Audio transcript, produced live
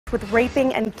With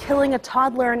raping and killing a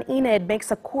toddler in Enid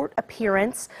makes a court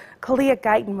appearance. Kalia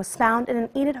Guyton was found in an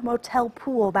Enid motel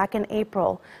pool back in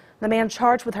April. The man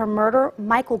charged with her murder,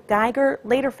 Michael Geiger,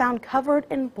 later found covered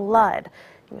in blood.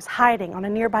 He was hiding on a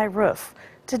nearby roof.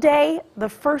 Today, the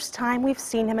first time we've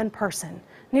seen him in person.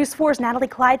 News 4's Natalie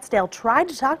Clydesdale tried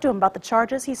to talk to him about the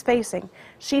charges he's facing.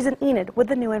 She's in Enid with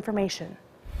the new information.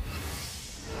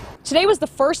 Today was the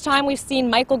first time we've seen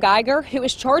Michael Geiger, who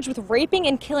is charged with raping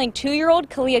and killing 2-year-old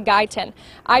Kalia Guyton.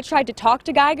 I tried to talk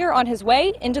to Geiger on his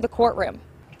way into the courtroom.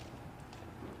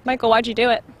 Michael, why'd you do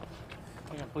it?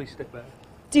 Yeah, please stick back.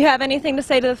 Do you have anything to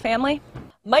say to the family?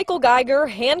 Michael Geiger,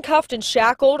 handcuffed and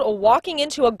shackled, walking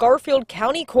into a Garfield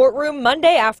County courtroom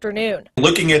Monday afternoon.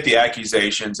 Looking at the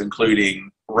accusations,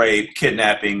 including rape,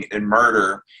 kidnapping, and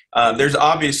murder, there's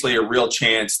obviously a real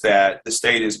chance that the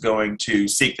state is going to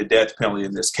seek the death penalty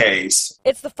in this case.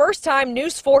 It's the first time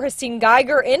News 4 has seen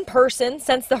Geiger in person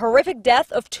since the horrific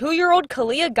death of 2-year-old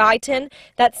Kalia Guyton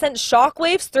that sent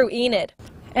shockwaves through Enid.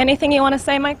 Anything you want to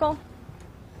say, Michael?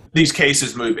 These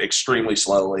cases move extremely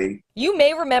slowly. You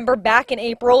may remember back in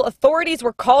April, authorities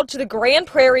were called to the Grand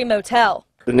Prairie Motel.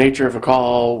 The nature of a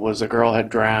call was a girl had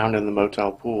drowned in the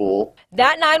motel pool.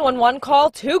 That 911 call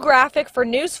too graphic for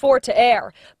News 4 to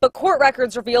air, but court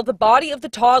records revealed the body of the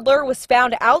toddler was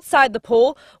found outside the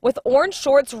pool with orange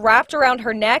shorts wrapped around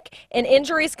her neck and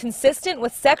injuries consistent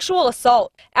with sexual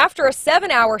assault. After a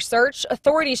 7-hour search,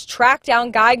 authorities tracked down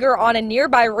Geiger on a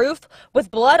nearby roof with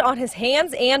blood on his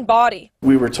hands and body.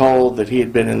 We were told that he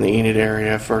had been in the Enid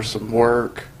area for some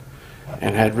work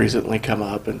and had recently come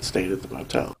up and stayed at the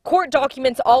motel. Court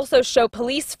documents also show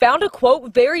police found a,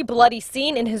 quote, very bloody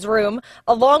scene in his room,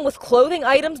 along with clothing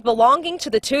items belonging to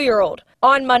the 2-year-old.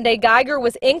 On Monday, Geiger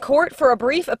was in court for a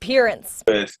brief appearance.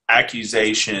 With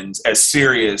accusations as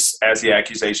serious as the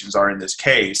accusations are in this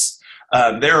case,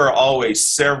 there are always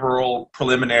several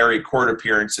preliminary court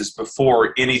appearances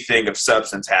before anything of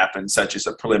substance happens, such as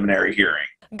a preliminary hearing.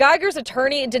 Geiger's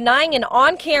attorney denying an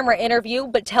on-camera interview,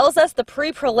 but tells us the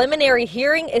pre-preliminary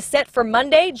hearing is set for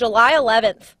Monday, July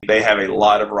 11th. They have a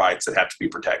lot of rights that have to be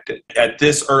protected. At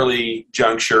this early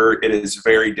juncture, it is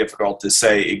very difficult to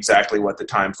say exactly what the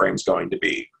time frame is going to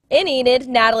be. In Enid,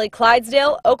 Natalie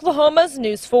Clydesdale, Oklahoma's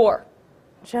News 4.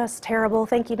 Just terrible.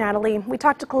 Thank you, Natalie. We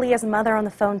talked to Kalia's mother on the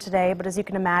phone today, but as you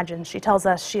can imagine, she tells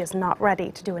us she is not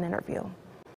ready to do an interview.